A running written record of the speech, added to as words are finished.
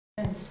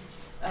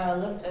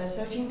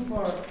searching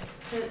for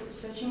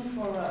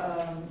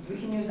we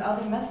can use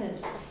other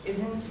methods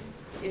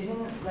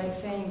isn't like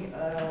saying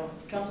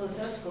Kepler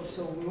telescope.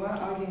 So we were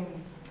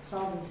arguing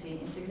solvency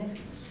and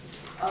significance.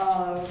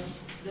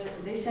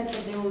 They said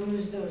that they will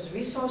use those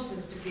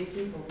resources to feed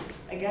people.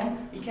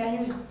 Again, we can't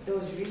use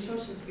those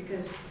resources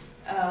because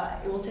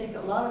it will take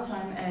a lot of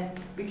time, and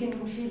we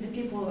can feed the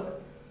people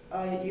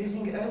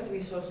using Earth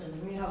resources.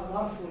 We have a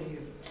lot of food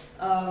here.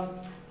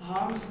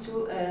 Harms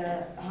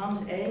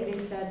A, they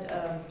said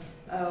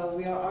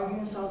we are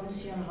arguing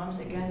solvency on harms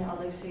again.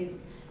 Alex said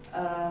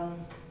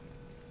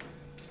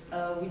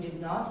we did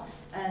not,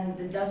 and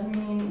it doesn't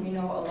mean we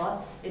know a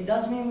lot. It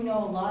does mean we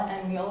know a lot,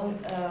 and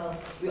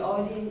we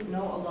already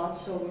know a lot,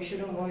 so we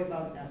shouldn't worry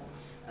about that.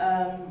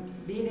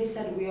 B, they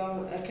said we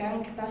are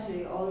carrying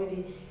capacity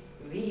already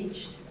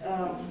reached.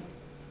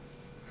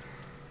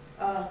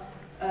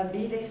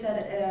 B, they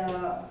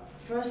said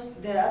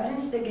first, the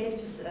evidence they gave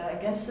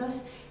against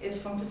us is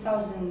from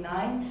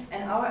 2009,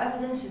 and our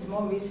evidence is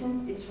more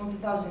recent. It's from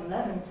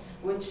 2011,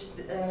 which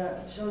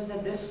shows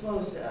that this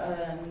flows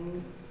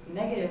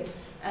negative.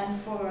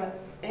 And for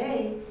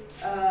A,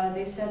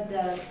 they said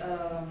that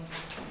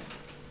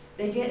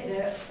they get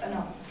their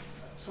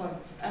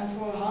And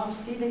for harm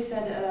C, they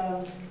said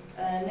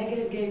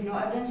negative gave no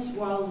evidence.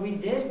 While we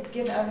did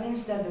give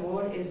evidence that the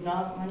world is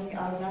not running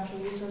out of natural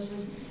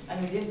resources,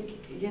 and we did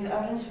give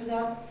evidence for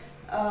that.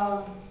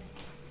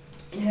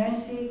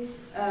 Inherency,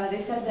 they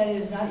said that it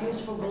is not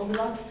used for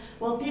Goldilocks.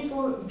 Well,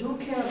 people do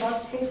care about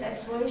space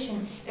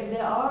exploration. If they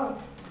are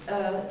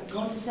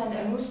going to send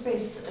a new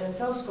space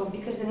telescope,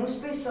 because a new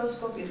space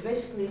telescope is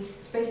basically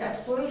space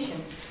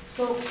exploration.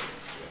 So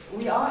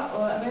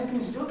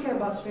Americans do care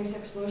about space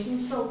exploration,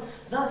 so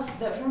thus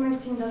the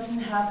affirmative team doesn't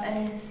have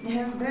any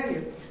inherent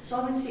barrier.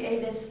 Solvency A,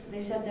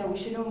 they said that we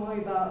shouldn't worry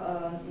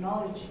about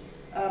knowledge.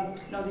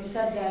 No, they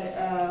said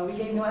that we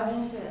gave no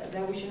evidence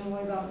that we shouldn't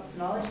worry about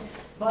knowledge,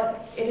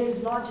 but it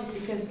is logic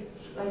because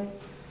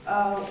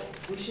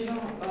we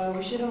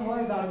shouldn't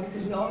worry about it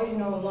because we already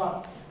know a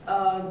lot.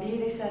 B,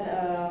 they said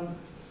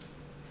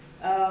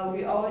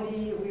we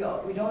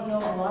don't know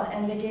a lot,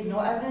 and they gave no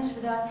evidence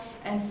for that.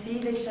 And C,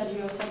 they said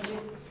we are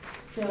subject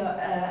to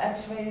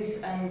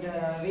X-rays and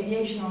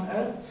radiation on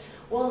Earth.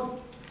 Well,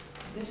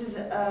 this is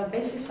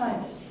basic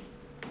science.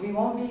 We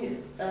won't be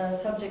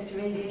subject to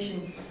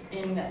radiation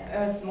in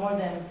Earth more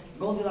than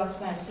Goldilocks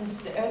planets, since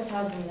the Earth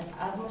has an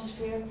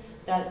atmosphere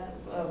that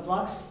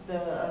blocks the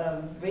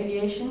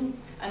radiation,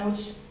 and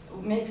which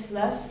makes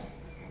less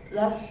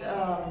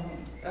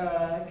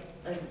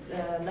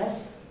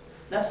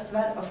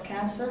threat of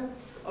cancer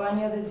or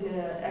any other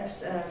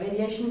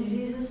radiation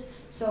diseases.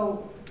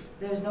 So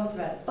there's no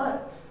threat.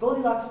 But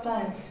Goldilocks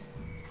planets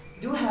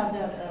do have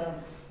the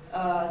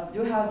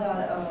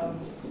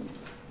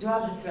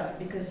threat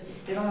because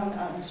they don't have an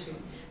atmosphere.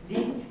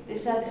 D, they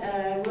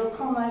said we'll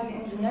colonize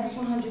in the next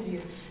 100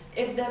 years.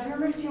 If the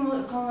affirmative team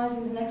will colonize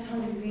in the next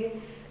 100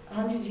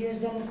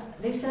 years, then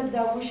they said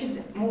that we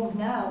should move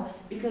now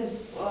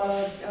because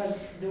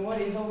the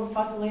world is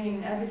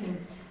overpopulating everything.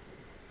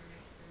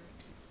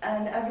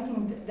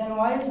 Then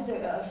why is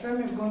the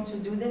affirmative going to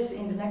do this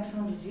in the next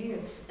 100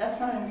 years? That's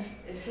not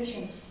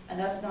efficient, and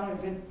that's not a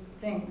good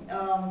thing.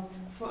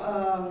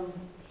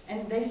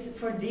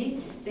 For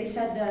D, they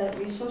said that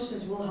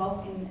resources will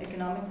help in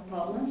economic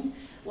problems.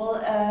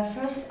 Well,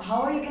 first,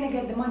 how are you going to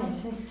get the money?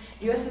 Since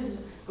the U.S.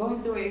 is going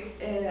through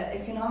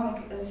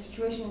economic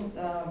situation,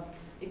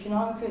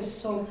 economic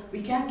risk, so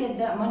we can't get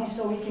that money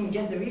so we can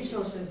get the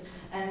resources,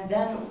 and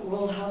then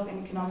we'll help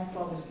in economic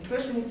problems.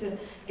 First, we need to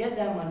get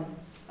that money.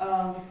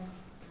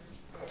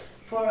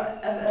 For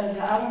the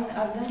iron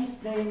evidence,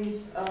 there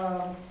is